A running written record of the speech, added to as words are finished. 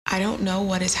I don't know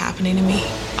what is happening to me.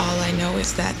 All I know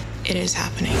is that it is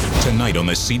happening. Tonight on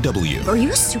the CW. Are you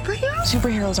a superhero?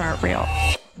 Superheroes aren't real.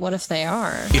 What if they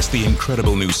are? It's the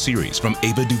incredible new series from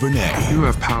Ava DuVernay. You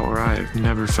have power I've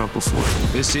never felt before.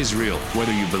 This is real,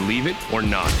 whether you believe it or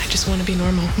not. I just want to be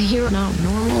normal. You're not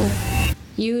normal.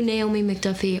 You, Naomi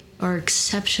McDuffie, are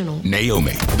exceptional.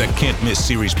 Naomi, the can't-miss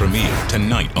series premiere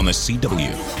tonight on the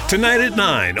CW. Tonight at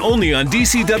 9, only on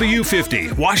DCW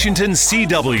 50, Washington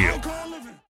CW.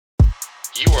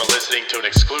 You are listening to an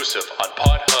exclusive on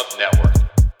PodHub Network.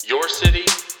 Your city,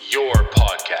 your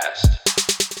podcast.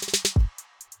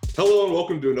 Hello and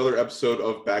welcome to another episode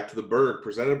of Back to the Berg,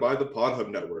 presented by the PodHub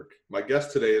Network. My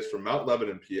guest today is from Mount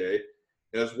Lebanon, PA,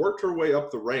 and has worked her way up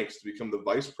the ranks to become the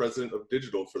Vice President of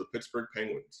Digital for the Pittsburgh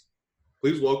Penguins.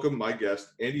 Please welcome my guest,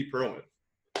 Andy Perlman.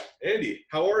 Andy,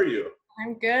 how are you?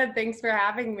 I'm good. Thanks for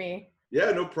having me. Yeah,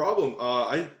 no problem.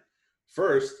 I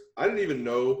didn't even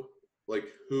know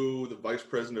who the Vice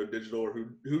President of Digital or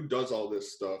who does all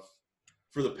this stuff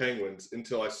for the Penguins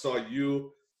until I saw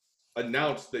you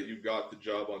announce that you got the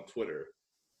job on Twitter.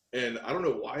 And I don't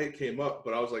know why it came up,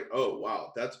 but I was like, oh,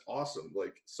 wow, that's awesome.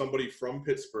 Like, somebody from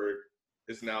Pittsburgh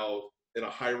is now in a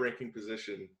high-ranking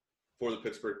position for the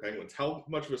Pittsburgh Penguins. How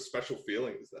much of a special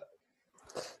feeling is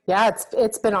that? Yeah,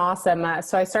 it's been awesome.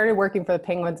 So I started working for the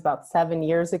Penguins about 7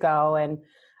 years ago,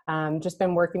 and just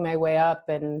been working my way up.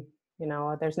 And you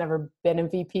know, there's never been a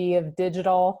VP of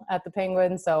digital at the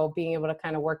Penguins, so being able to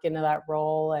kind of work into that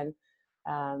role and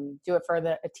do it for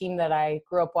a team that I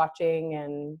grew up watching,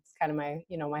 and it's kind of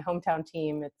my hometown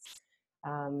team.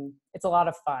 It's a lot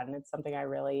of fun. It's something I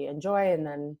really enjoy, and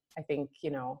then I think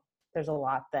there's a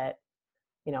lot that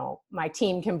my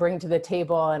team can bring to the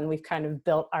table, and we've kind of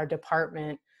built our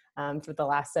department for the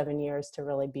last 7 years to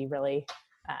really be really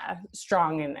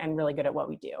strong and really good at what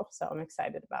we do. So I'm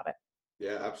excited about it.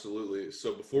 Yeah, absolutely.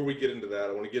 So before we get into that,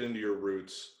 I want to get into your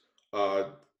roots.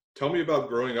 Tell me about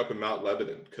growing up in Mount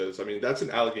Lebanon, because I mean that's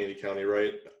in Allegheny County,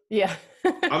 right? Yeah.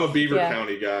 I'm a Beaver Yeah.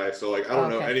 County guy, so I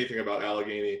don't know anything about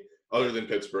Allegheny other than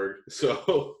Pittsburgh.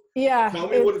 So Yeah. tell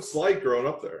me what it's like growing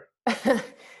up there.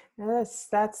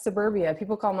 That's suburbia.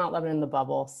 People call Mount Lebanon the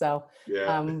bubble. So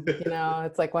Yeah.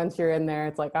 it's like once you're in there,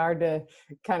 it's like hard to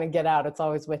kind of get out. It's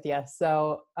always with you.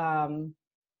 So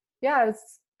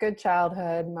it's good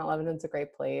childhood. Mount Lebanon's a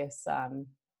great place.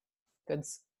 Good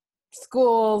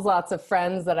schools, lots of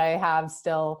friends that I have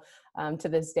still to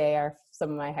this day are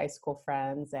some of my high school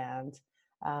friends. And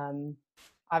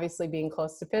obviously being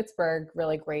close to Pittsburgh,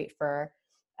 really great for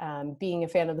being a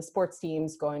fan of the sports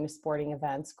teams, going to sporting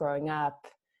events growing up.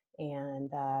 And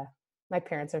my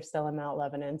parents are still in Mount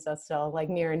Lebanon, so still like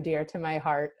near and dear to my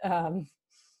heart.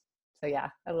 So yeah,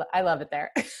 I love it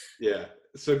there. Yeah.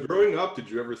 So growing up, did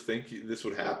you ever think this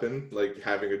would happen? Like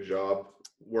having a job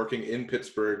working in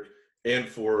Pittsburgh and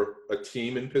for a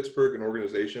team in Pittsburgh, an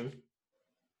organization?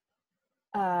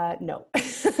 No.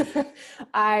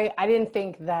 I didn't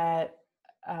think that,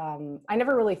 I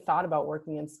never really thought about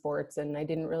working in sports, and I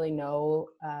didn't really know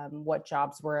what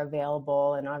jobs were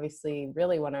available. And obviously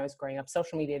really when I was growing up,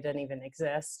 social media didn't even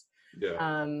exist.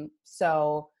 Yeah.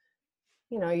 So,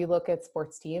 you look at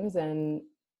sports teams and,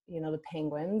 the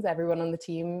Penguins, everyone on the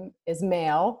team is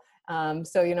male.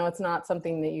 So, it's not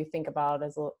something that you think about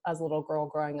as a little girl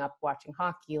growing up watching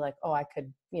hockey, like, oh, I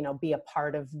could, be a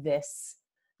part of this,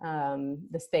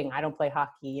 this thing. I don't play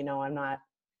hockey,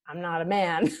 I'm not a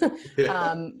man.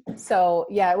 Yeah. So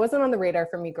yeah, it wasn't on the radar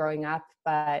for me growing up,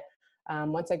 but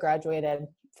once I graduated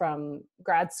from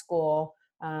grad school,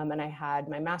 and I had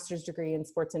my master's degree in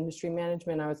sports industry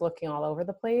management, I was looking all over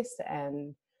the place,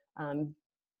 and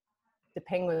the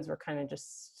Penguins were kind of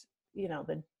just,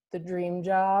 the dream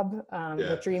job,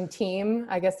 the dream team.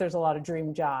 I guess there's a lot of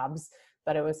dream jobs,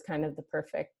 but it was kind of the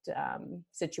perfect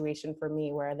situation for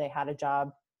me, where they had a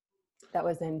job that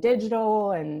was in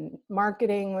digital and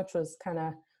marketing, which was kind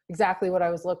of exactly what I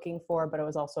was looking for, but it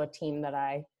was also a team that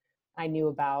I knew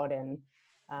about and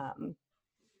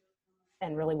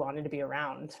really wanted to be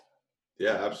around.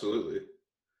 Yeah, absolutely.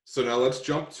 So now I'm just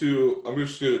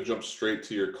going to jump straight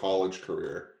to your college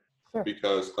career. Sure.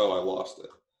 Because, I lost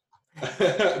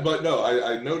it. But no,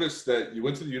 I noticed that you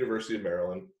went to the University of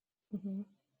Maryland. Mm-hmm.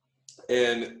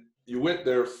 And you went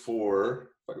there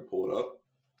for, if I can pull it up,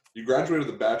 you graduated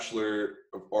with a Bachelor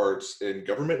of Arts in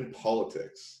Government and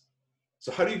Politics. So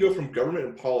how do you go from government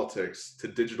and politics to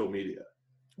digital media?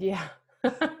 Yeah.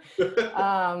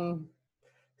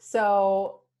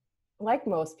 So like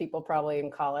most people probably in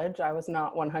college, I was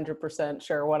not 100%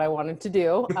 sure what I wanted to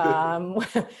do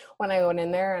when I went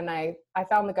in there. And I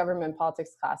found the government and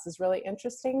politics classes really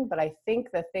interesting. But I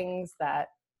think the things that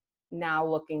now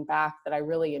looking back that I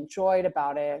really enjoyed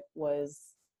about it was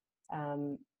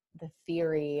the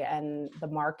theory and the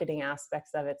marketing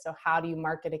aspects of it. So how do you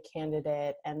market a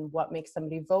candidate, and what makes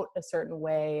somebody vote a certain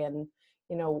way, and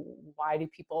why do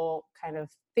people kind of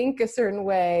think a certain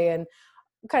way, and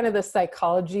kind of the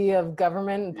psychology of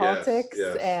government and politics.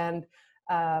 Yes. And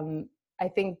I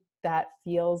think that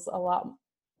feels a lot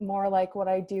more like what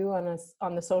I do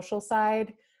on the social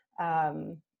side. I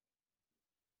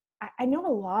know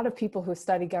a lot of people who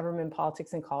study government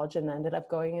politics in college and ended up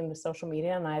going into social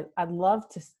media, and I'd love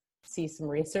to see some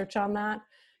research on that,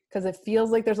 because it feels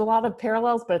like there's a lot of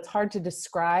parallels, but it's hard to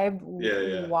describe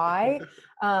why.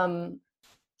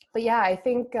 But yeah, I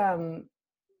think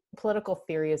political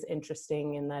theory is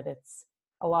interesting in that it's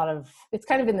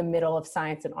kind of in the middle of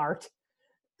science and art.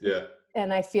 Yeah.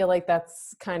 And I feel like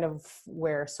that's kind of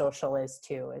where social is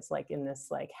too, is like in this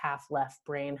like half left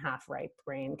brain, half right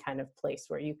brain kind of place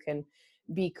where you can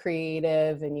be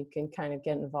creative and you can kind of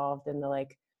get involved in the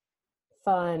like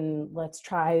fun, let's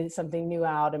try something new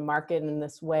out and market in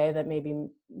this way that maybe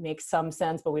makes some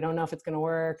sense, but we don't know if it's going to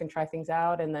work, and try things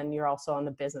out. And then you're also on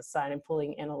the business side and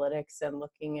pulling analytics and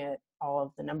looking at all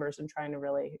of the numbers and trying to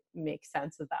really make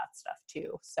sense of that stuff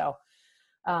too. So,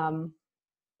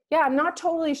 yeah, I'm not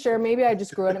totally sure. Maybe I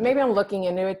just grew it. Maybe I'm looking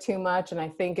into it too much and I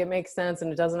think it makes sense and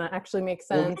it doesn't actually make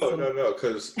sense. Well, no,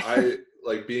 because I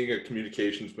like being a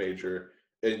communications major,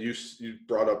 and you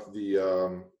brought up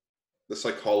the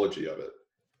psychology of it.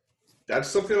 That's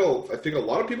something I think a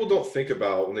lot of people don't think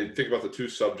about when they think about the two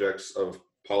subjects of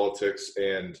politics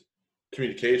and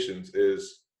communications.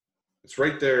 Is it's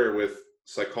right there with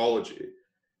psychology,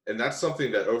 and that's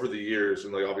something that over the years,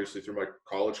 and like obviously through my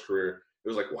college career, it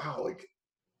was like, wow, like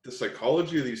the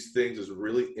psychology of these things is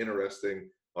really interesting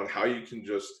on how you can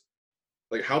just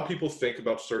like how people think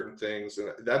about certain things,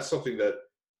 and that's something that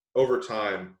over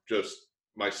time just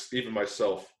even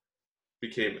myself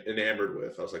became enamored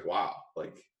with. I was like, wow,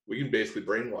 like we can basically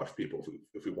brainwash people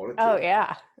if we wanted to. Oh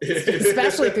yeah,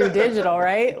 especially through digital,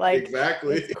 right? Like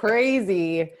exactly, it's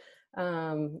crazy,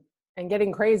 and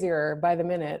getting crazier by the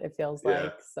minute. It feels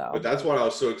like so. But that's why I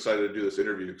was so excited to do this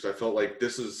interview, because I felt like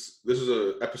this is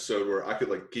an episode where I could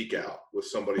like geek out with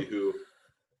somebody who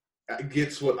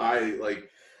gets what I like.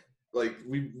 Like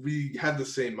we had the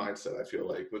same mindset. I feel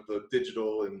like with the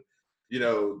digital and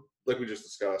like we just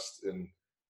discussed, and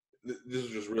this is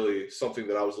just really something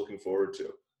that I was looking forward to.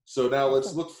 So now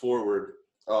let's look forward.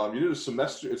 You did a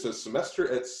semester. It says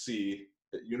semester at sea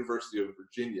at University of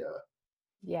Virginia.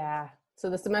 Yeah. So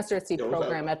the semester at sea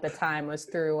program at the time was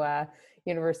through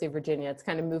University of Virginia. It's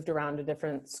kind of moved around to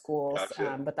different schools,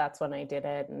 Gotcha. But that's when I did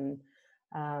it. And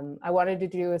I wanted to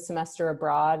do a semester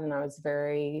abroad, and I was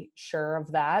very sure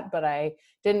of that, but I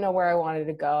didn't know where I wanted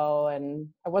to go. And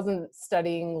I wasn't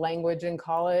studying language in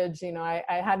college. I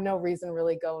had no reason to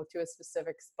really go to a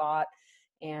specific spot.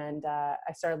 And I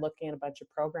started looking at a bunch of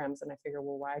programs, and I figured,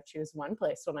 well, why choose one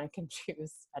place when I can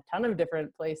choose a ton of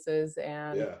different places?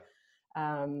 And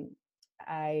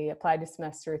I applied to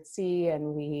semester at sea,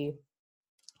 and we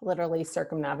literally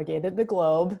circumnavigated the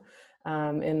globe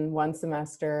in one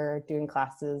semester, doing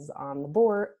classes on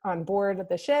board of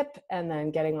the ship, and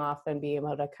then getting off and being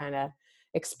able to kind of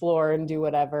explore and do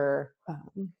whatever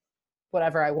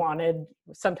I wanted,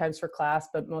 sometimes for class,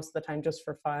 but most of the time just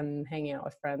for fun, hanging out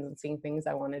with friends and seeing things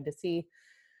I wanted to see.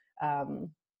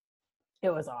 It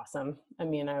was awesome. I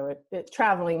mean,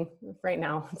 traveling right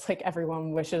now, it's like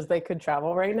everyone wishes they could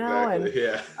travel right now.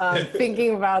 Exactly, and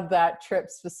thinking about that trip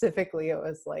specifically, it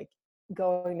was like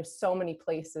going to so many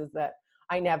places that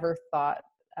I never thought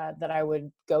that I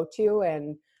would go to.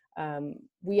 And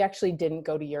we actually didn't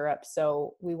go to Europe.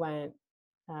 So we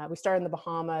started in the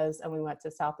Bahamas, and we went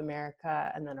to South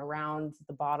America, and then around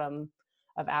the bottom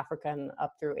of Africa and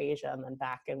up through Asia, and then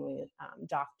back, and we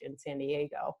docked in San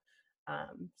Diego.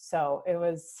 So it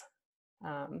was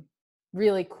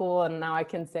really cool. And now I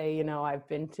can say, I've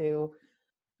been to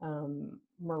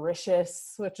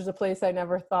Mauritius, which is a place I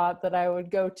never thought that I would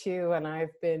go to. And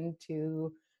I've been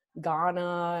to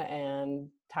Ghana and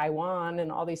Taiwan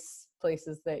and all these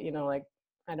places that, like,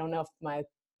 I don't know if my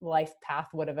life path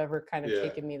would have ever kind of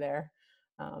taken me there.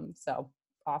 So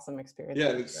awesome experience. Yeah,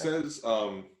 and it says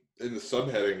in the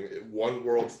subheading, One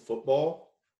World Football.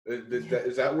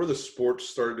 Is that where the sports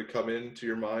started to come into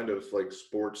your mind, of like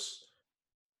sports,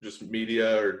 just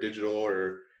media or digital,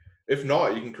 or if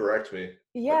not, you can correct me.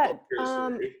 Yeah,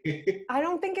 I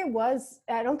don't think it was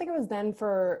then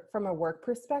from a work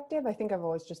perspective. I think I've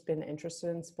always just been interested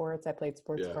in sports. I played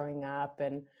sports growing up,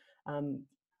 and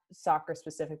soccer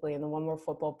specifically, and the One World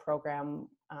Football program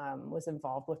was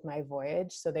involved with my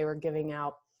voyage. So they were giving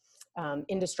out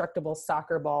indestructible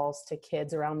soccer balls to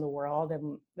kids around the world.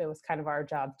 And it was kind of our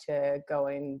job to go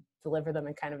and deliver them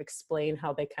and kind of explain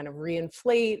how they kind of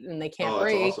reinflate and they can't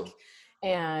break. Awesome.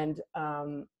 And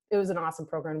it was an awesome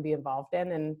program to be involved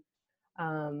in.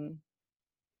 And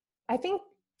I think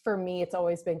for me, it's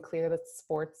always been clear that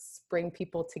sports bring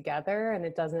people together, and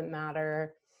it doesn't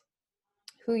matter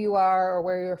who you are or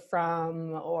where you're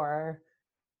from or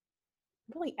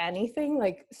really anything.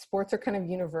 Like, sports are kind of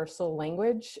universal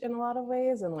language in a lot of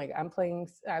ways. And like,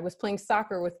 I was playing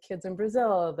soccer with kids in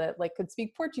Brazil that like could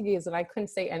speak Portuguese, and I couldn't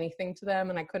say anything to them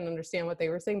and I couldn't understand what they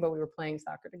were saying, but we were playing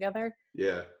soccer together.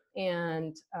 Yeah.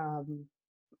 And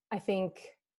I think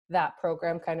that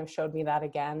program kind of showed me that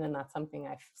again. And that's something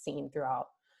I've seen throughout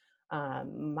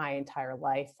my entire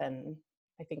life. And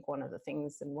I think one of the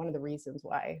things and one of the reasons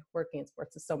why working in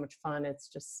sports is so much fun, it's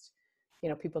just, you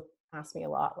know, people ask me a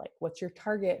lot, like, what's your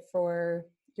target for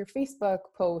your Facebook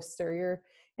posts or your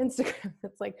Instagram?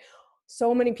 It's like,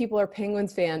 so many people are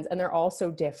Penguins fans and they're all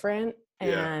so different.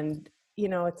 Yeah. And, you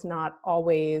know, it's not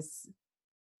always,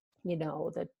 you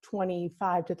know, the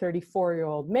 25 to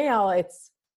 34-year-old male.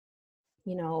 It's,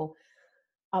 you know,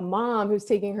 a mom who's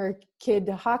taking her kid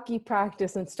to hockey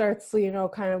practice and starts, you know,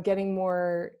 kind of getting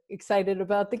more excited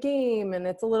about the game. And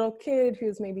it's a little kid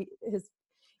who's maybe his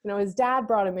dad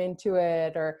brought him into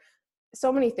it, or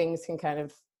so many things can kind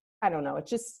of, I don't know. It's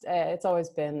just, it's always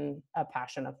been a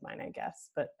passion of mine, I guess,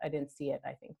 but I didn't see it,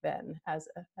 I think, then as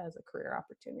a career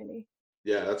opportunity.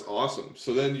 Yeah, that's awesome.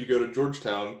 So then you go to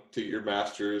Georgetown to get your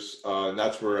master's, and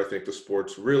that's where I think the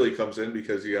sports really comes in,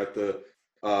 because you got the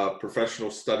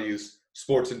professional studies,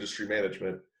 sports industry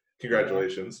management.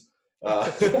 Congratulations.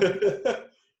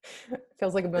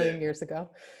 Feels like a million years ago.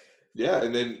 Yeah,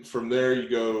 and then from there you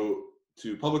go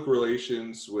to public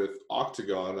relations with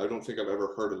Octagon. I don't think I've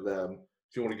ever heard of them.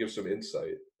 If you want to give some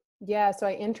insight. Yeah, so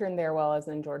I interned there while I was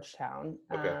in Georgetown.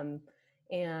 Okay.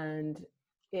 And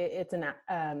it's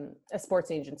a sports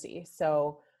agency.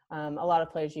 So a lot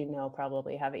of players, you know,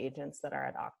 probably have agents that are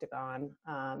at Octagon.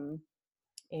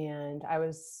 And I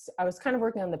was kind of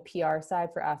working on the PR side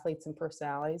for athletes and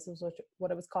personalities, was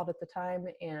what it was called at the time.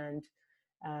 And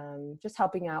just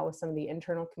helping out with some of the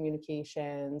internal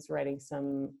communications, writing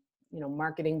some, you know,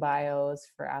 marketing bios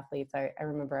for athletes. I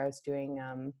remember I was doing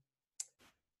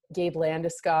Gabe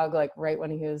Landeskog, like right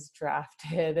when he was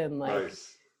drafted, and like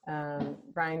Nice.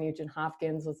 Ryan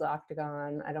Nugent-Hopkins was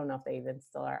Octagon. I don't know if they even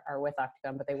still are with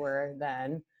Octagon, but they were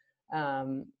then.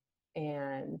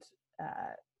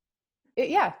 It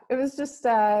was just,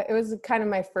 it was kind of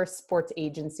my first sports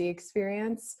agency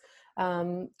experience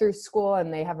through school.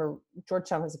 And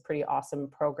Georgetown has a pretty awesome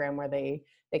program where they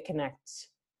connect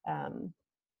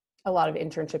a lot of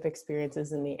internship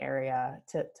experiences in the area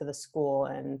to the school.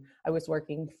 And I was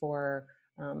working for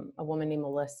a woman named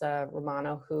Melissa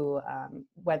Romano, who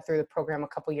went through the program a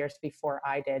couple years before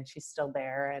I did. She's still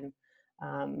there. And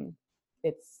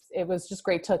it was just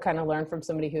great to kind of learn from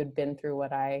somebody who had been through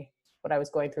what I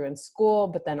was going through in school,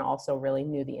 but then also really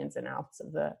knew the ins and outs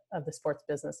of the sports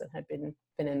business and had been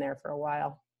in there for a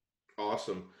while.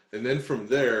 Awesome. And then from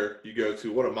there, you go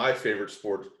to one of my favorite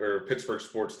Pittsburgh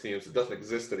sports teams that doesn't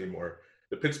exist anymore,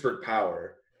 the Pittsburgh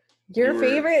Power.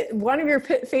 One of your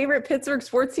favorite Pittsburgh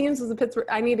sports teams was the Pittsburgh.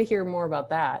 I need to hear more about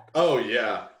that. Oh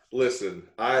yeah. Listen,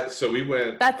 so we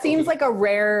went. That seems like a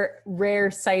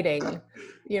rare sighting,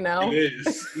 you know? It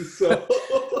is. So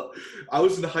I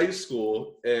was in high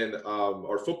school, and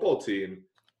our football team,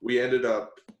 we did a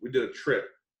trip.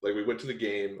 Like, we went to the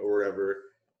game or wherever,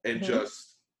 and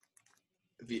just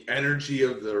the energy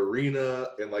of the arena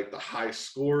and like the high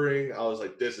scoring, I was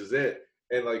like, this is it.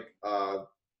 And like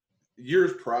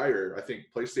years prior, I think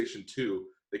PlayStation 2,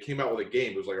 they came out with a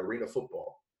game. It was like arena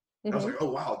football. And I was like,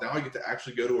 oh wow, now I get to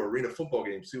actually go to an arena football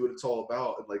game, see what it's all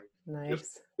about, and like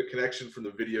just the connection from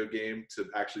the video game to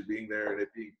actually being there and it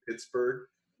being Pittsburgh.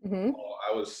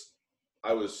 I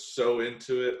was so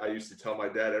into it. I used to tell my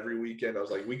dad every weekend, I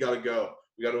was like, we got to go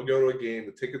to a game.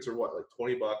 The tickets are what, like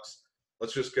 $20?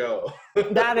 Let's just go.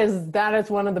 That is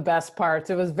one of the best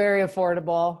parts. It was very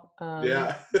affordable.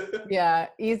 Yeah,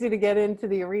 easy to get into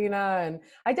the arena. And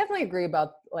I definitely agree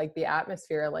about like the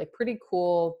atmosphere, like pretty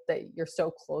cool that you're so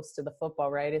close to the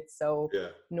football, right? It's so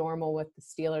normal with the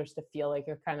Steelers to feel like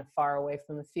you're kind of far away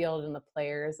from the field and the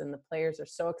players are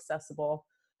so accessible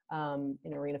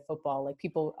in arena football. Like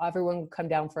everyone would come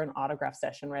down for an autograph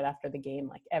session right after the game,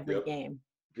 like every game.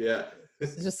 Yeah.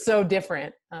 It's just so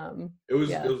different. It was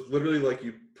literally like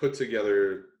you put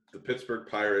together the Pittsburgh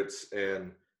Pirates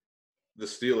and the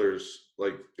Steelers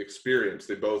like experience.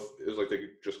 It was like they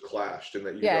just clashed, and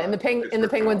that in the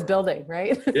Penguins building,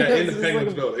 right? Yeah, in the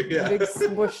Penguins building. Yeah, big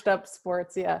smushed up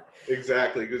sports. Yeah,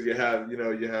 exactly, because you have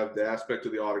the aspect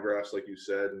of the autographs, like you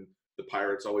said, and the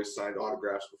Pirates always signed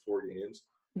autographs before games.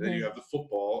 And then you have the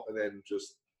football, and then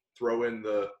just throw in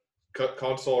the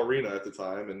Consol Arena at the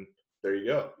time, and there you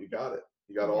go. You got it.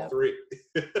 You got all three.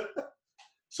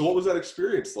 So what was that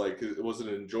experience like? Was it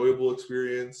an enjoyable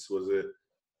experience? Was it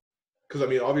 – because, I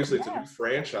mean, obviously it's a new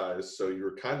franchise, so you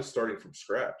were kind of starting from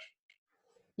scratch.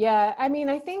 Yeah, I mean,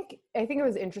 I think it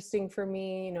was interesting for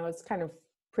me. You know, it's kind of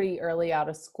pretty early out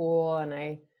of school,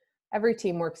 and every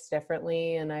team works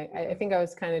differently, and I think I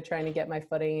was kind of trying to get my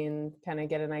footing and kind of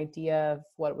get an idea of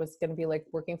what it was going to be like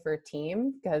working for a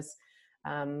team, because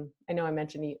I know I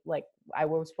mentioned like I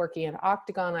was working at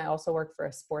Octagon. I also worked for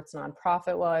a sports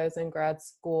nonprofit while I was in grad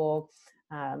school.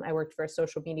 I worked for a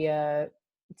social media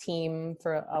team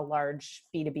for a large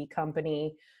B2B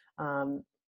company,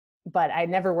 but I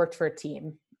never worked for a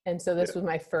team. And so this was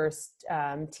my first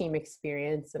team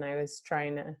experience, and I was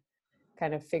trying to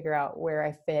kind of figure out where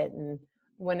I fit. And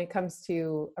when it comes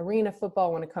to arena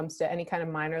football, when it comes to any kind of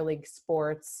minor league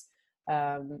sports,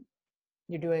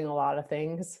 you're doing a lot of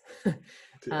things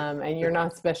and you're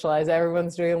not specialized.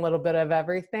 Everyone's doing a little bit of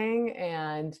everything.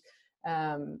 And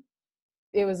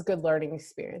it was a good learning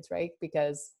experience, right?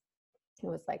 Because it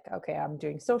was like, okay, I'm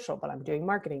doing social, but I'm doing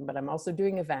marketing, but I'm also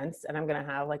doing events, and I'm going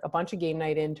to have like a bunch of game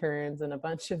night interns and a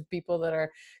bunch of people that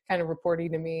are kind of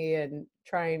reporting to me and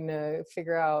trying to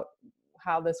figure out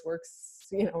how this works,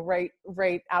 you know,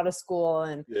 right out of school.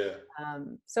 And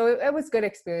so it was good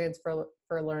experience for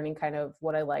learning kind of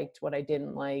what I liked, what I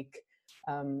didn't like,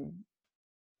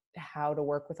 how to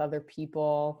work with other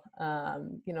people.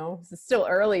 You know, it's still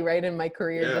early, right, in my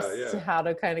career, how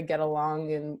to kind of get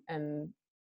along and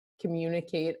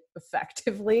communicate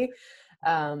effectively.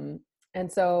 And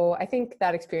so I think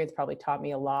that experience probably taught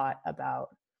me a lot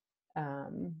about,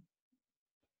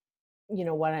 you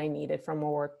know, what I needed from a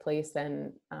workplace,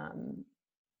 and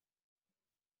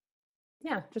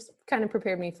just kind of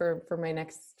prepared me for my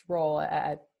next role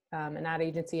at an ad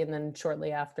agency, and then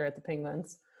shortly after at the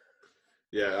Penguins.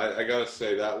 Yeah, I gotta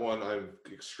say that one I'm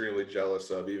extremely jealous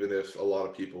of, even if a lot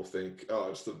of people think, oh,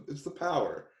 it's the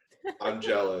power. I'm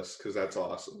jealous because that's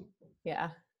awesome. Yeah.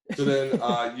 So then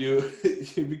you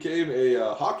became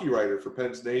a hockey writer for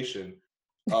Pens Nation.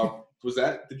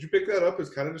 Did you pick that up as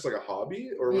kind of just like a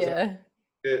hobby, or was that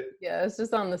it? Yeah, it's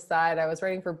just on the side. I was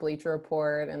writing for Bleacher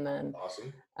Report, and then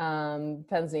awesome.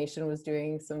 Pens Nation was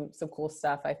doing some cool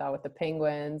stuff, I thought, with the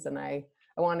Penguins, and I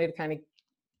wanted to kind of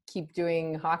keep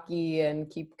doing hockey and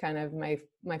keep kind of my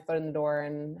foot in the door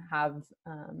and have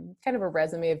kind of a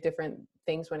resume of different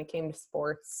things when it came to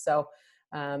sports. So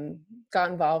got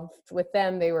involved with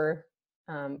them. They were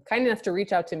kind enough to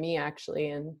reach out to me actually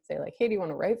and say like, hey, do you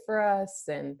want to write for us?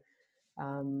 And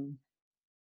I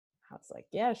was like,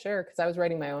 yeah, sure. Cause I was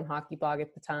writing my own hockey blog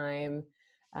at the time.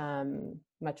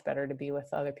 Much better to be with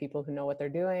other people who know what they're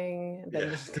doing than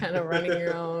just kind of running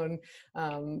your own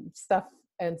stuff.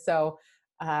 And so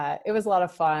it was a lot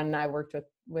of fun. I worked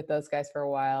with those guys for a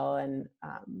while, and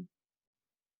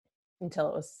until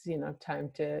it was, you know, time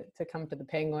to come to the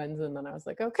Penguins. And then I was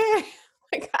like, okay,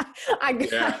 like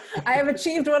I have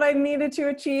achieved what I needed to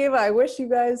achieve. I wish you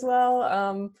guys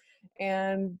well.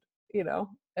 And, you know,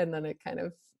 and then it kind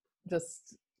of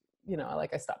just, you know,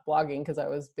 like I stopped blogging because I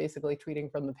was basically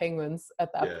tweeting from the Penguins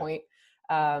at that point.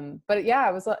 But yeah,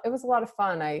 it was a lot of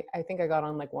fun. I think I got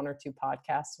on like 1 or 2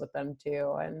 podcasts with them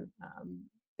too. And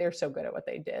they're so good at what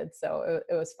they did. So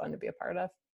it was fun to be a part of.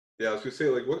 Yeah, I was gonna say,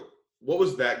 like, what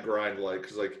was that grind like?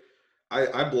 Because like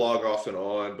I blog off and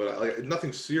on, but like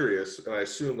nothing serious. And I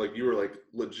assume like you were like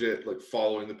legit like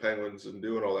following the Penguins and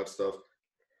doing all that stuff.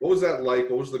 What was that like?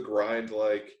 What was the grind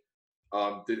like?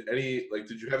 Did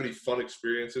you have any fun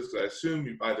experiences? Because I assume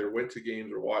you either went to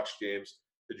games or watched games.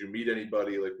 Did you meet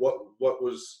anybody? Like what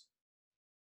was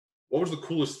the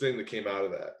coolest thing that came out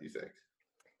of that, do you think?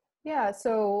 Yeah,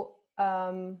 so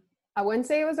I wouldn't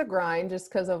say it was a grind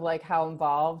just because of like how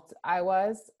involved I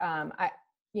was. I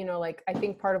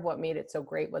think part of what made it so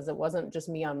great was it wasn't just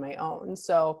me on my own.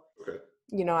 So,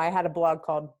 you know, I had a blog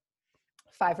called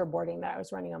Five for Boarding that I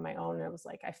was running on my own. And it was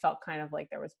like, I felt kind of like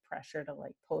there was pressure to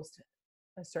like post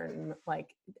a certain,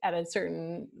 like at a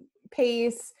certain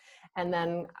pace. And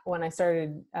then when I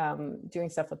started doing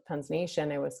stuff with Pens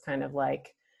Nation, it was kind of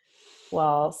like,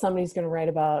 well, somebody's going to write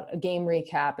about a game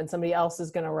recap and somebody else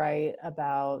is going to write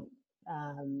about,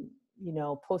 you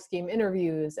know, post-game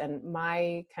interviews. And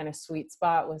my kind of sweet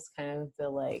spot was kind of the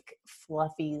like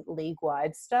fluffy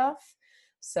league-wide stuff.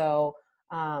 So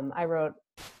I wrote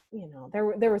there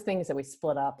were things that we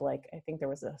split up. Like I think there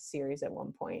was a series at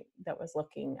one point that was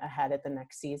looking ahead at the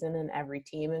next season and every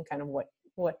team and kind of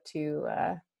what to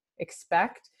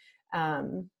expect.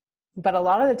 But a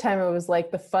lot of the time it was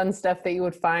like the fun stuff that you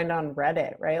would find on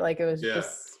Reddit, right? Like it was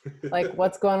just like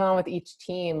what's going on with each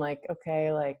team. Like,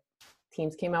 okay, like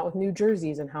teams came out with new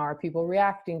jerseys and how are people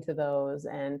reacting to those?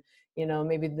 And,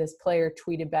 maybe this player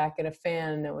tweeted back at a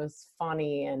fan that was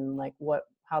funny and like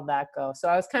how'd that go? So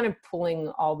I was kind of pulling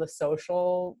all the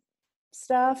social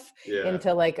stuff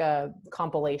into like a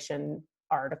compilation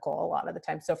article a lot of the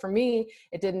time. So for me,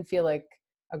 it didn't feel like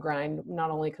a grind, not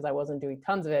only because I wasn't doing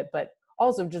tons of it, but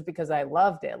also just because I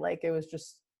loved it. Like it was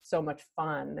just so much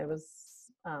fun. It was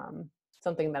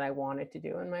something that I wanted to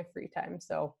do in my free time.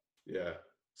 So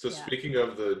speaking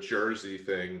of the jersey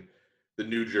thing, the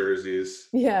new jerseys,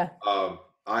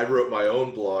 I wrote my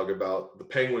own blog about the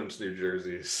Penguins' new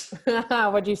jerseys.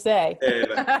 What'd you say? And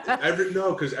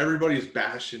because everybody's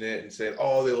bashing it and saying,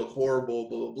 oh, they look horrible,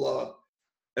 blah, blah, blah.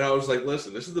 And I was like,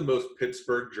 listen, this is the most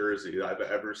Pittsburgh jersey that I've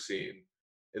ever seen.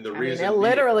 And the reason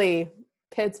literally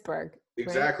Pittsburgh.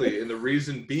 Exactly. Right? And the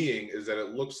reason being is that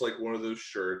it looks like one of those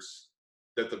shirts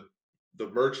that the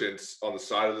merchants on the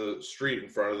side of the street in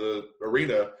front of the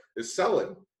arena is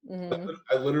selling. Mm-hmm.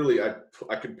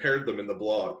 I compared them in the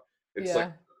blog. It's like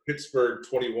a Pittsburgh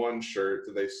 21 shirt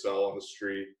that they sell on the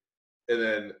street. And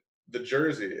then the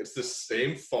jersey, it's the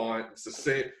same font.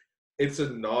 It's a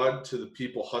nod to the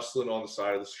people hustling on the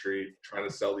side of the street trying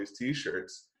to sell these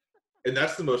t-shirts. And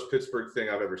that's the most Pittsburgh thing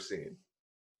I've ever seen.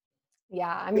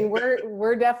 Yeah, I mean,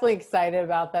 we're definitely excited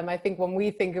about them. I think when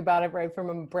we think about it, right, from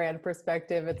a brand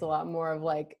perspective, it's a lot more of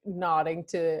like nodding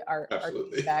to our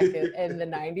team back in the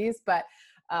 90s. But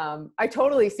I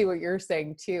totally see what you're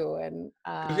saying too. And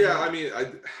I mean,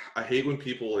 I hate when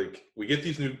people like we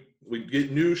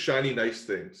get new shiny nice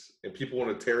things and people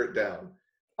want to tear it down.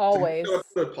 Always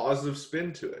put a positive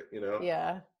spin to it,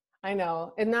 Yeah. I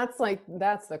know. And that's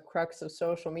the crux of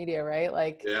social media, right?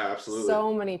 Like, yeah, absolutely.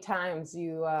 So many times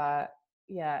you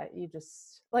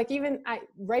just like, even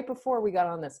right before we got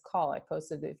on this call, I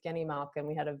posted Evgeny Malkin.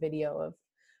 We had a video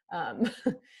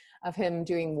of him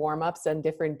doing warm-ups on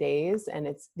different days. And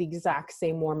it's the exact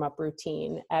same warm-up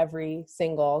routine every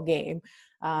single game,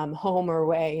 home or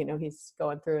away, he's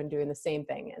going through and doing the same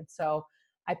thing. And so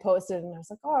I posted and I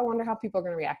was like, oh, I wonder how people are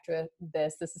going to react to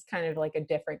this. This is kind of like a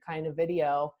different kind of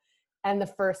video. And the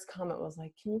first comment was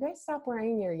like, can you guys stop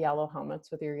wearing your yellow helmets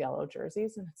with your yellow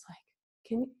jerseys? And it's like,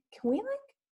 can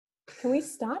we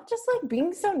stop just like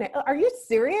being so, are you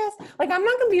serious? Like, I'm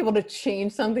not gonna be able to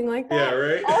change something like that. Yeah,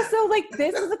 right. Also, like,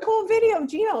 this is a cool video of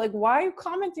Gino. Like, why are you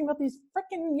commenting about these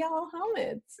freaking yellow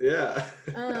helmets? Yeah.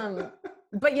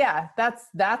 But yeah,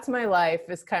 that's my life,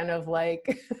 is kind of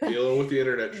like dealing with the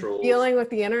internet trolls. Dealing with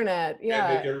the internet. Yeah.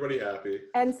 And make everybody happy.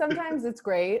 And sometimes it's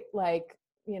great. Like,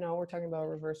 we're talking about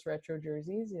reverse retro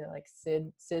jerseys. Like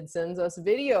Sid sends us a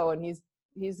video and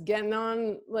he's getting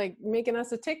on, like, making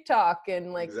us a TikTok,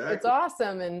 and like, exactly. It's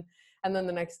awesome. And then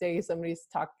the next day somebody's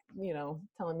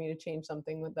telling me to change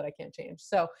something that I can't change.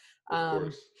 So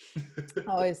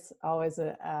always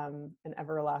an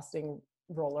everlasting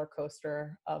roller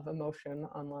coaster of emotion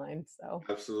online. So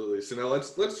absolutely. So now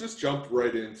let's just jump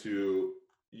right into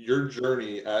your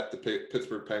journey at the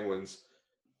Pittsburgh Penguins.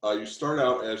 You start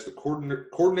out as the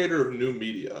coordinator of new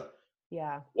media.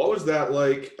 Yeah. What was that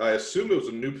like? I assume it was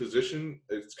a new position.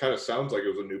 It kind of sounds like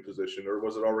it was a new position, or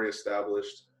was it already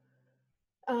established?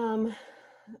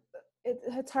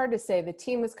 It's hard to say. The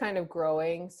team was kind of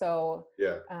growing. So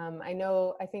yeah.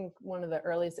 I think one of the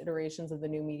earliest iterations of the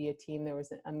new media team, there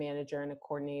was a manager and a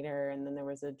coordinator, and then there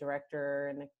was a director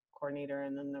and a coordinator,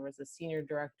 and then there was a senior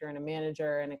director and a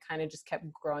manager, and it kind of just kept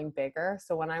growing bigger.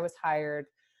 So when I was hired,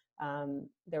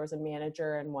 there was a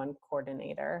manager and one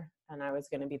coordinator, and I was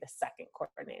going to be the second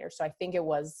coordinator. So I think it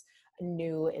was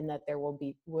new in that there would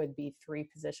be 3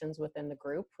 positions within the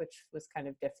group, which was kind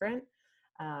of different.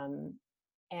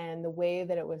 And the way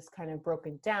that it was kind of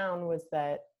broken down was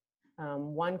that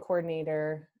one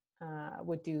coordinator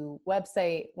would do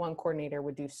website, one coordinator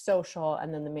would do social,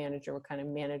 and then the manager would kind of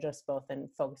manage us both and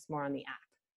focus more on the app.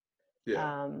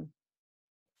 Yeah.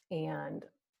 And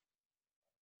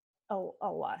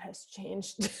a lot has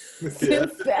changed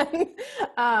since then.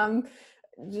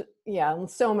 In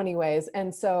so many ways.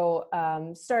 And so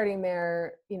starting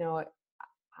there,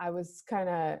 I was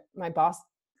my boss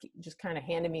just kind of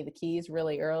handed me the keys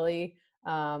really early,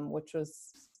 which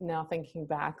was, now thinking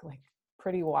back, like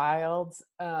pretty wild.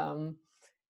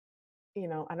 you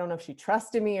know, I don't know if she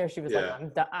trusted me or she was like, Yeah. I'm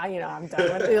done, I'm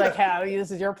done with it. Like, how,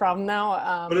 this is your problem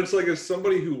now. But it's like, as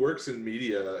somebody who works in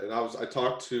media, and I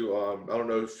talked to, I don't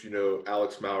know if you know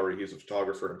Alex Mowry, he's a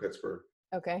photographer in Pittsburgh.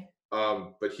 Okay.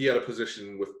 But he had a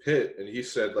position with Pitt, and he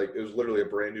said, like, it was literally a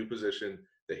brand new position.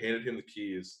 They handed him the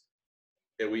keys,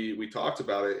 and we talked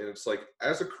about it. And it's like,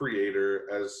 as a creator,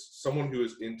 as someone who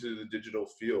is into the digital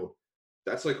field,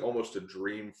 that's like almost a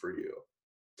dream for you,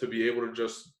 to be able to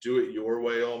just do it your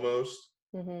way almost,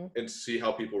 and see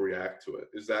how people react to it.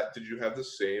 Did you have the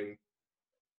same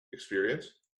experience?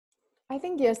 I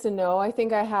think yes and no. I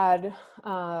think I had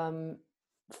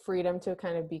freedom to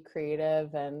kind of be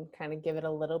creative and kind of give it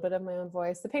a little bit of my own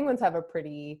voice. The Penguins have a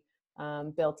pretty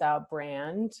built out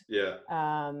brand. Yeah.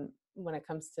 When it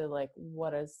comes to like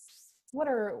what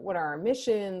are our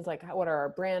missions, like what are our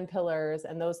brand pillars,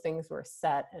 and those things were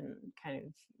set and kind of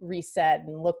reset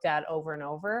and looked at over and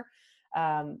over.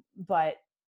 But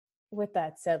with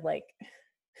that said, like,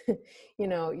 you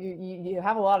know, you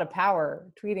have a lot of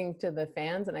power tweeting to the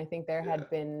fans, and I think there had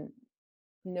been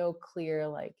no clear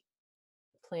like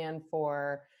plan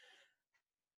for,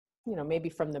 you know, maybe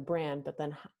from the brand, but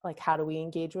then like, how do we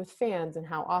engage with fans, and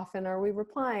how often are we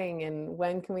replying, and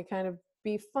when can we kind of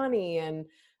be funny? And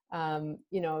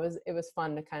you know, it was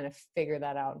fun to kind of figure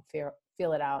that out and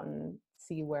feel it out and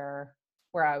see where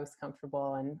I was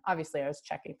comfortable. And obviously I was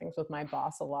checking things with my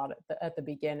boss a lot at the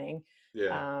beginning.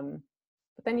 Yeah.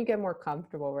 But then you get more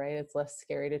comfortable, right? It's less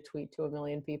scary to tweet to 1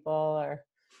 million people, or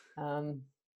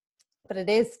but it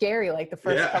is scary, like the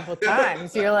first couple of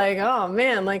times. You're like, oh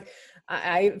man, like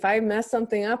if I mess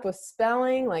something up with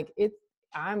spelling, like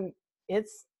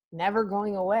it's never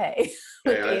going away.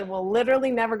 Like, it will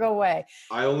literally never go away.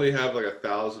 I only have like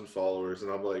 1,000 followers,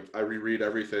 and I'm like, I reread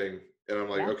everything, and I'm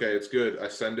like, okay, it's good. I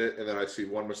send it, and then I see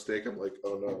one mistake. I'm like,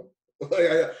 oh no.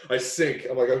 Like I sink.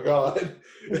 I'm like, oh god.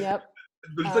 Yep.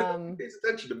 But it's like, it pays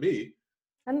attention to me.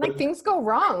 And like things go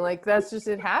wrong. Like that's just,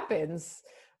 it happens.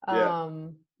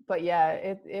 But yeah,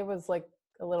 it was like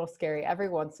a little scary. Every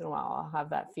once in a while I'll have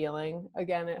that feeling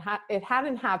again. It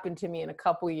hadn't happened to me in a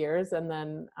couple years, and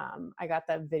then I got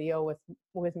that video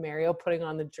with Mario putting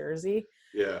on the jersey,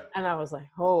 and I was like,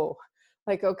 oh,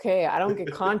 like, okay, I don't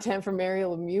get content from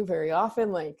Mario Lemieux very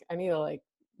often, like I need to like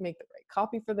make the right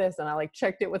copy for this. And I like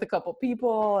checked it with a couple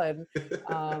people, and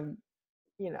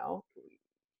you know,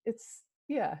 it's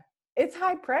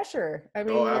high pressure. I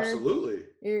mean, absolutely.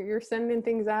 You're sending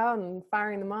things out and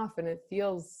firing them off, and it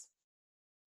feels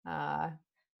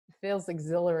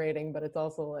exhilarating, but it's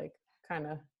also like kind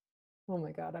of, oh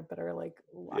my god, I better like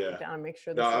lock it down and make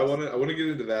sure. No, I want to get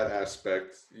into that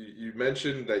aspect. You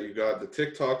mentioned that you got the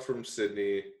TikTok from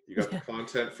Sydney, you got the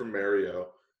content from Mario.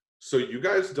 So you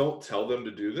guys don't tell them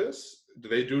to do this? Do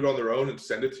they do it on their own and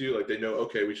send it to you? Like they know,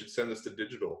 okay, we should send this to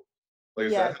digital. Like,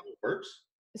 is that how it works?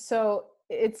 So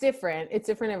it's different. It's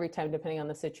different every time depending on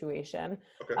the situation.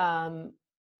 Okay.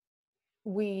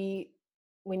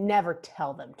 We never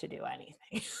tell them to do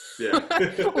anything.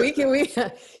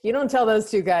 Yeah. You don't tell those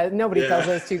two guys. Nobody tells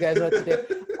those two guys what to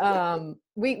do.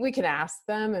 We can ask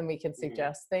them and we can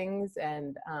suggest things,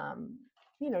 and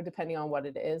you know, depending on what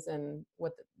it is and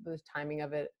what the timing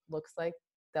of it looks like,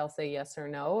 they'll say yes or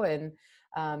no. And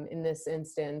in this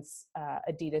instance,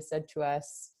 Adidas said to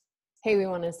us, hey, we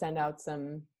want to send out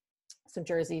some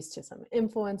jerseys to some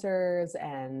influencers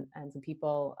and some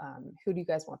people. Who do you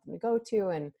guys want them to go to?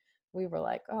 And we were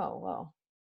like, oh, well,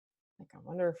 like, I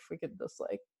wonder if we could just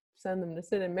like send them to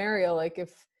Sid and Mario, like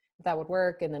if that would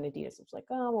work. And then Adidas was like,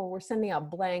 oh, well, we're sending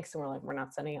out blanks. And we're like, we're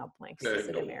not sending out blanks to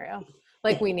Sid and Mario.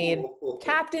 Like, we need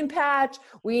captain patch,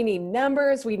 we need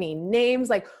numbers, we need names,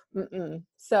 like,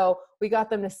 So we got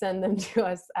them to send them to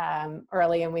us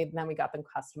early, and then we got them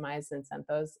customized and sent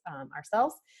those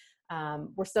ourselves.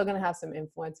 We're still going to have some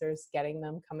influencers getting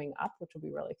them coming up, which will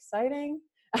be really exciting.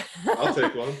 I'll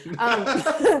take one.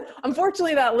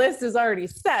 Unfortunately, that list is already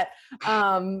set.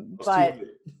 But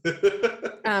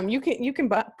you can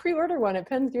pre-order one at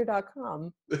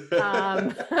pensgear.com.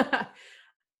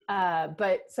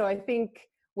 But so I think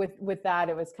with that,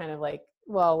 it was kind of like,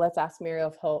 well, let's ask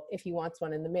Mario if he wants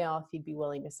one in the mail, if he'd be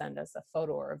willing to send us a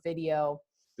photo or a video.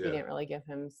 We didn't really give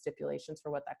him stipulations for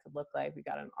what that could look like. We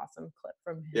got an awesome clip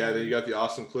from him. Yeah, then you got the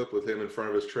awesome clip with him in front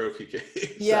of his trophy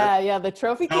case. Yeah, the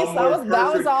trophy case. That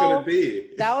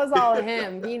was all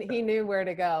him. He knew where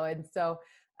to go, and so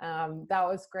that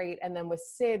was great. And then with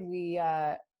Sid, we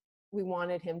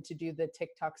wanted him to do the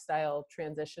TikTok style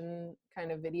transition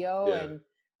kind of video, and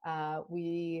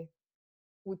we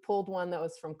pulled one that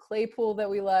was from Claypool that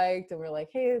we liked, and we're like,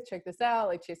 hey, check this out.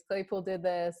 Like, Chase Claypool did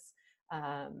this.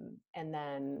 And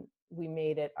then we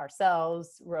made it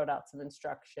ourselves, wrote out some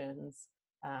instructions,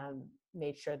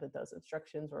 made sure that those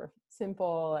instructions were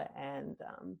simple, and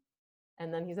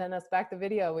then he sent us back the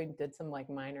video. We did some like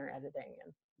minor editing,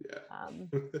 and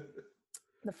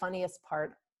the funniest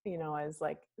part, is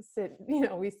like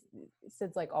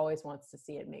Sid's like always wants to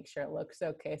see it, make sure it looks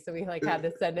okay. So we like had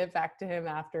to send it back to him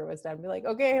after it was done. Be like,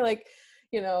 okay, like,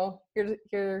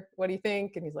 here, what do you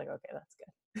think? And he's like, okay, that's good.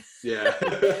 Yeah.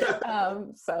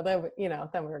 So then,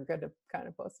 then we were good to kind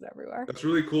of post it everywhere. That's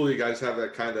really cool. You guys have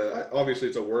that kind of, obviously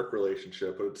it's a work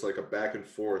relationship, but it's like a back and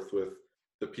forth with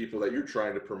the people that you're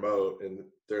trying to promote, and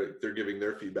they're giving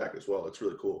their feedback as well. It's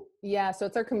really cool. Yeah. So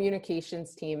it's our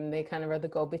communications team. They kind of are the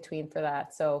go-between for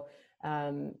that. So,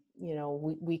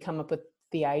 we come up with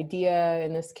the idea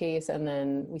in this case, and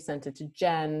then we sent it to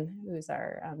Jen, who's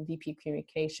our VP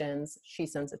communications. She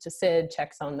sends it to Sid,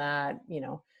 checks on that.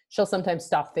 She'll sometimes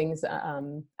stop things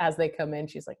as they come in.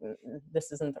 She's like,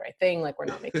 this isn't the right thing. Like, we're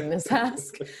not making this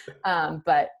ask.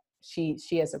 But she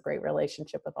has a great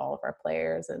relationship with all of our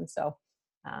players. And so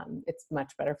it's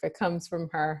much better if it comes from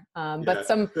her. But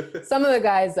some of the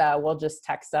guys will just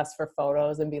text us for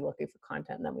photos and be looking for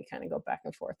content. And then we kind of go back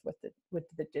and forth with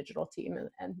the digital team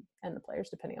and the players,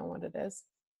 depending on what it is.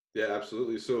 Yeah,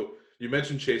 absolutely. So you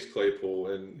mentioned Chase Claypool,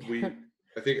 and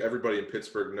I think everybody in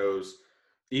Pittsburgh knows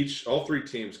all three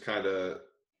teams kind of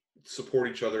support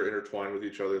each other, intertwine with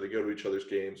each other. They go to each other's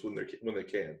games when they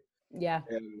can. Yeah.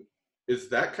 And is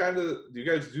that do you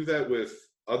guys do that with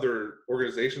other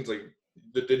organizations, like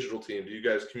the digital team? Do you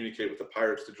guys communicate with the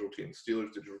Pirates digital team,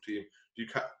 Steelers digital team? Do you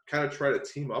kind of try to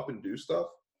team up and do stuff?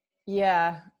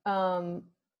 Yeah.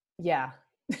 Yeah.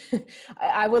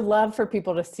 I would love for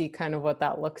people to see kind of what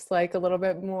that looks like a little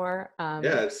bit more.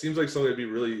 Yeah, it seems like something that'd be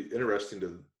really interesting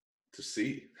to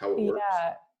see how it works.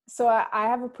 Yeah. So I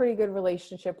have a pretty good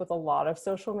relationship with a lot of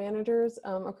social managers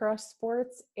across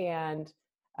sports, and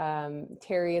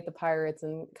Terry at the Pirates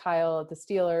and Kyle at the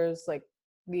Steelers. Like,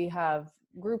 we have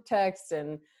group texts,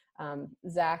 and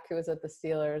Zach, who was at the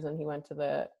Steelers, and he went to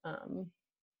the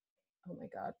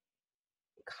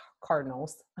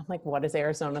Cardinals. I'm like, what is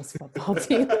Arizona's football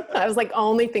team? I was like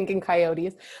only thinking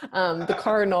Coyotes, the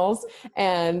Cardinals.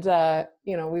 And,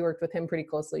 we worked with him pretty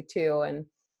closely too. And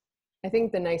I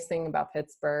think the nice thing about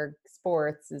Pittsburgh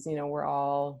sports is, we're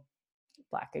all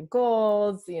black and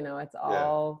gold. It's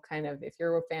all kind of, if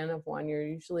you're a fan of one, you're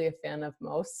usually a fan of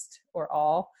most or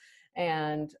all.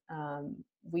 And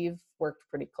we've worked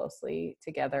pretty closely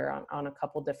together on a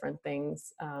couple different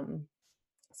things,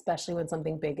 especially when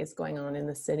something big is going on in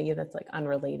the city that's like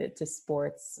unrelated to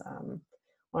sports.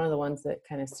 One of the ones that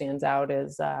kind of stands out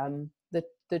is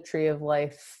the Tree of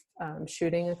Life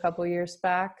shooting a couple years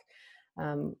back.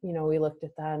 We looked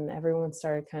at that, and everyone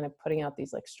started kind of putting out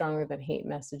these like stronger than hate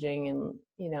messaging. And,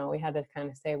 we had to kind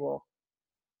of say, well,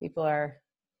 people are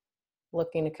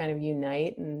looking to kind of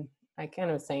unite. And I kind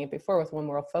of was saying it before with One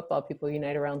World Football, people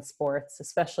unite around sports,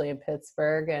 especially in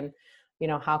Pittsburgh. And,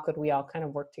 how could we all kind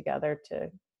of work together to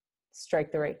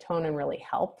strike the right tone and really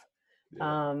help?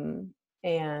 Yeah.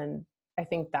 And I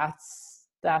think that's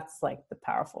like the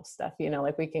powerful stuff,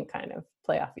 like we can kind of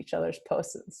play off each other's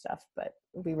posts and stuff, but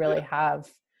we really have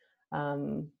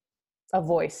a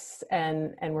voice,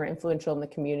 and we're influential in the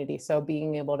community. So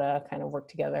being able to kind of work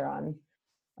together on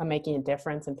making a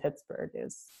difference in Pittsburgh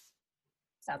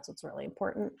that's what's really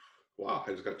important. Wow.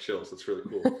 I just got chills. That's really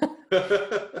cool.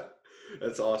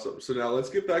 That's awesome. So now let's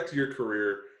get back to your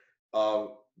career.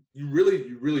 You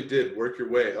really did work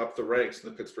your way up the ranks in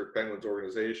the Pittsburgh Penguins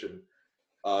organization,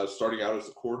 starting out as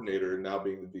the coordinator and now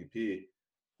being the VP.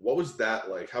 What was that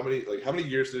like? How many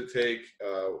years did it take?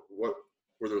 What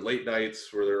were there late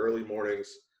nights? Were there early mornings?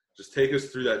 Just take us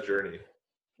through that journey.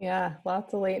 Yeah,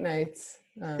 lots of late nights.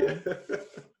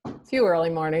 Few early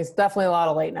mornings, definitely a lot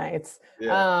of late nights.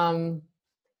 Yeah.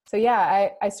 So yeah,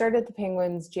 I started the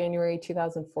Penguins January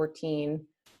 2014.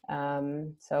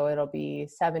 So it'll be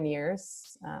 7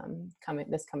 years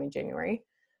this coming January.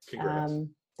 Congrats.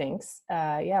 Thanks.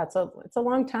 Yeah, it's a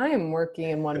long time working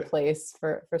in one place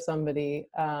for somebody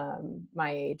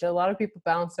my age. A lot of people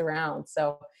bounce around.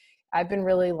 So I've been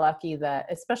really lucky that,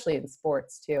 especially in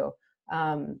sports too,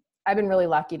 I've been really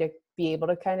lucky to be able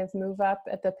to kind of move up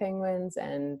at the Penguins,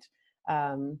 and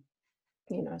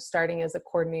starting as a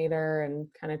coordinator and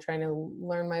kind of trying to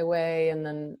learn my way. And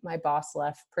then my boss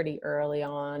left pretty early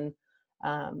on.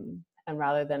 And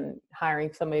rather than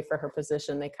hiring somebody for her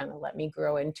position, they kind of let me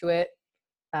grow into it.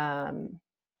 And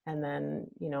then,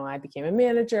 I became a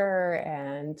manager,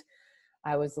 and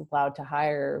I was allowed to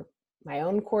hire my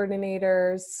own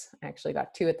coordinators. I actually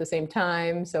got 2 at the same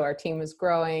time. So our team was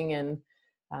growing, and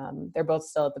they're both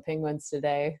still at the Penguins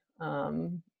today.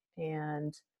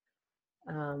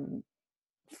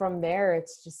 From there,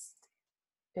 it's just,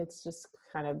 it's just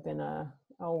kind of been a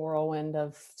whirlwind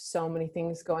of so many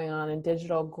things going on, and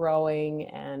digital growing,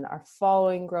 and our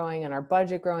following growing, and our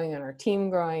budget growing, and our team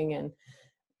growing, and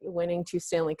winning 2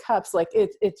 Stanley Cups. Like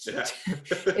it's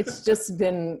it's just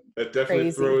been it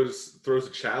definitely crazy. throws a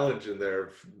challenge in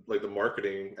there, like the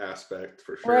marketing aspect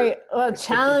for sure. Right. Well,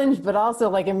 challenge, but also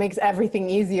like it makes everything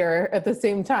easier at the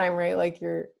same time, right? Like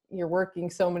you're working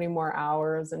so many more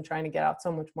hours and trying to get out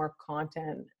so much more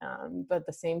content. But at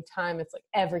the same time, it's like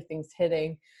everything's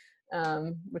hitting,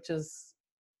 which is,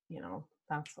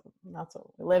 that's what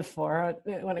we live for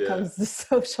when it comes to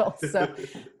social. So,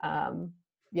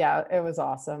 yeah, it was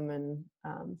awesome. And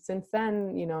since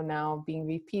then, now being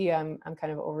VP, I'm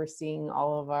kind of overseeing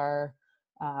all of our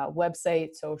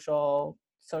website, social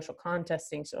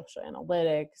contesting, social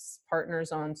analytics,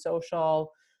 partners on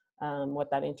social, what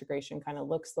that integration kind of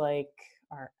looks like.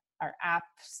 Our app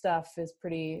stuff is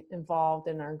pretty involved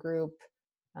in our group.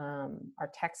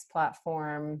 Our text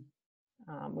platform,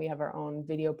 we have our own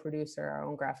video producer, our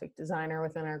own graphic designer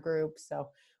within our group. So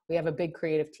we have a big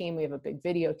creative team, we have a big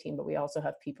video team, but we also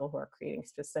have people who are creating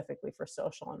specifically for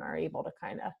social and are able to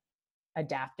kind of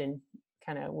adapt and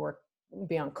kind of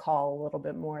be on call a little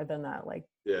bit more than that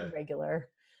regular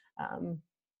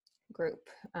group.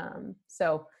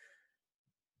 So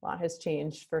a lot has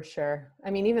changed for sure. I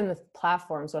mean, even the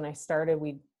platforms, when I started,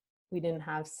 we didn't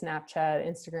have Snapchat,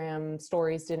 Instagram,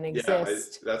 stories didn't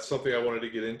exist. That's something I wanted to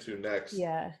get into next.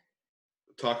 Yeah.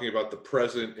 Talking about the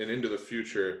present and into the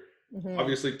future. Mm-hmm.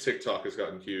 Obviously, TikTok has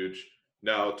gotten huge.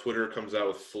 Now Twitter comes out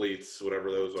with fleets,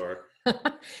 whatever those are.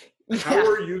 Yeah. How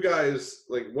are you guys,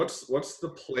 what's the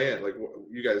plan?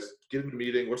 You guys get in a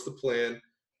meeting, what's the plan?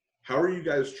 How are you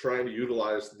guys trying to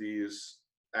utilize these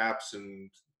apps and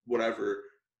whatever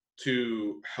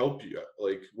to help you?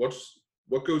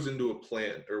 What goes into a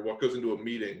plan, or what goes into a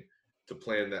meeting to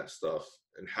plan that stuff,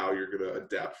 and how you're going to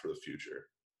adapt for the future?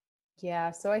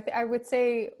 Yeah, so I would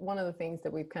say one of the things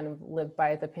that we've kind of lived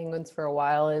by at the Penguins for a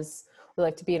while is we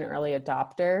like to be an early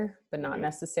adopter, but not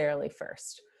necessarily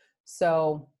first.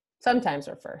 So sometimes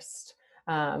we're first,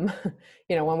 when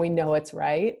we know it's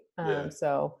right.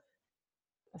 So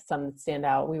some that stand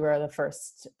out, we were the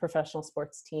first professional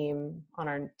sports team on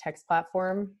our text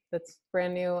platform that's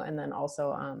brand new, and then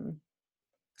also on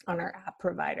our app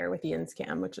provider with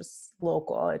Yinscam, which is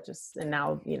local. And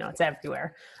now, it's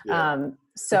everywhere. Yeah.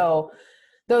 So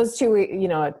those two, we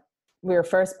were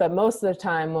first, but most of the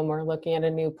time when we're looking at a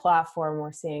new platform,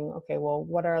 we're seeing, okay, well,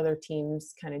 what are other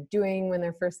teams kind of doing when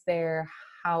they're first there?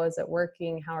 How is it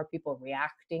working? How are people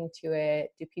reacting to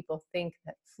it? Do people think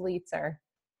that fleets are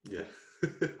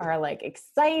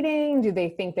exciting? Do they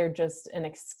think they're just an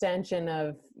extension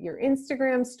of your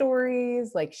Instagram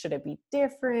stories? Should it be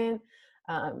different?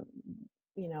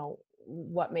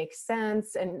 What makes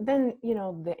sense? And then,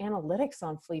 the analytics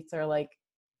on fleets are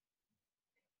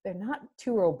they're not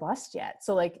too robust yet.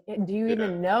 So do you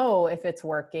even know if it's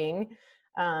working?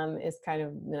 Is kind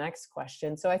of the next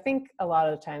question. So I think a lot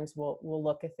of the times we'll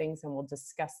look at things and we'll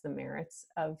discuss the merits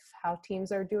of how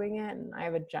teams are doing it. And I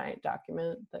have a giant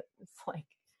document that it's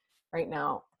right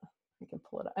now, I can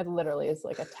pull it up. It literally is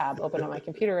a tab open on my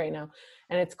computer right now.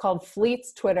 And it's called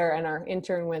Fleets Twitter. And our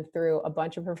intern went through a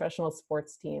bunch of professional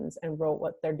sports teams and wrote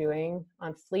what they're doing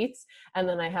on fleets. And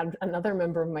then I had another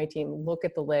member of my team look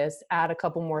at the list, add a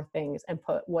couple more things, and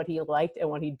put what he liked and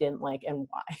what he didn't like and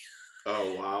why.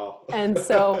 Oh, wow. And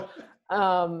so,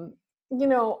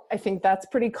 I think that's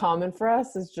pretty common for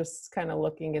us, is just kind of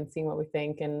looking and seeing what we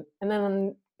think. And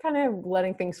then kind of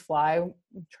letting things fly,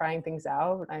 trying things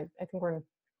out. I think a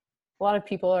lot of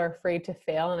people are afraid to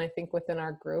fail. And I think within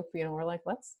our group, we're like,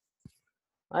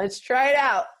 let's try it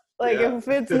out. If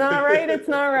it's not right, it's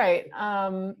not right.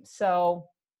 So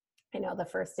the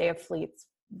first day of fleets,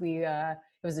 it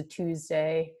was a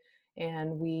Tuesday,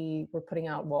 and we were putting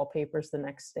out wallpapers the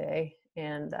next day.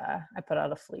 And I put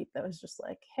out a fleet that was just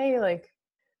hey,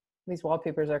 these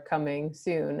wallpapers are coming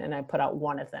soon. And I put out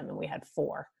one of them, and we had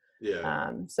 4.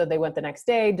 Yeah. So they went the next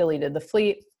day, deleted the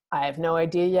fleet. I have no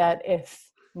idea yet if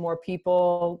more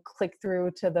people click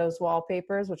through to those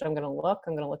wallpapers, which I'm going to look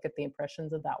at the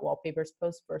impressions of that wallpapers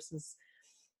post versus,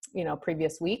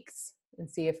 previous weeks,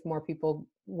 and see if more people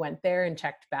went there and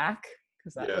checked back,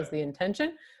 because that was the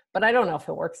intention. But I don't know if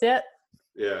it works yet.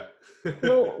 Yeah.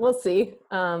 we'll see.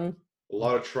 A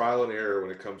lot of trial and error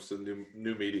when it comes to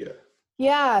new media.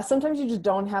 Yeah, sometimes you just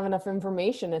don't have enough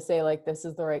information to say this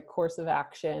is the right course of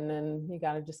action, and you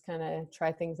got to just kind of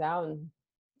try things out and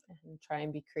try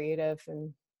and be creative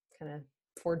and kind of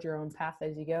forge your own path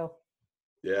as you go.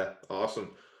 Yeah,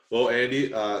 awesome. Well,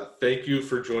 Andy, thank you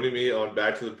for joining me on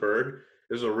Back to the Bird.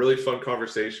 It was a really fun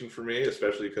conversation for me,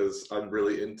 especially because I'm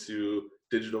really into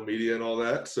digital media and all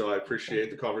that. So I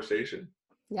appreciate the conversation.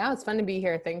 Yeah, it's fun to be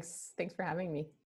here. Thanks for having me.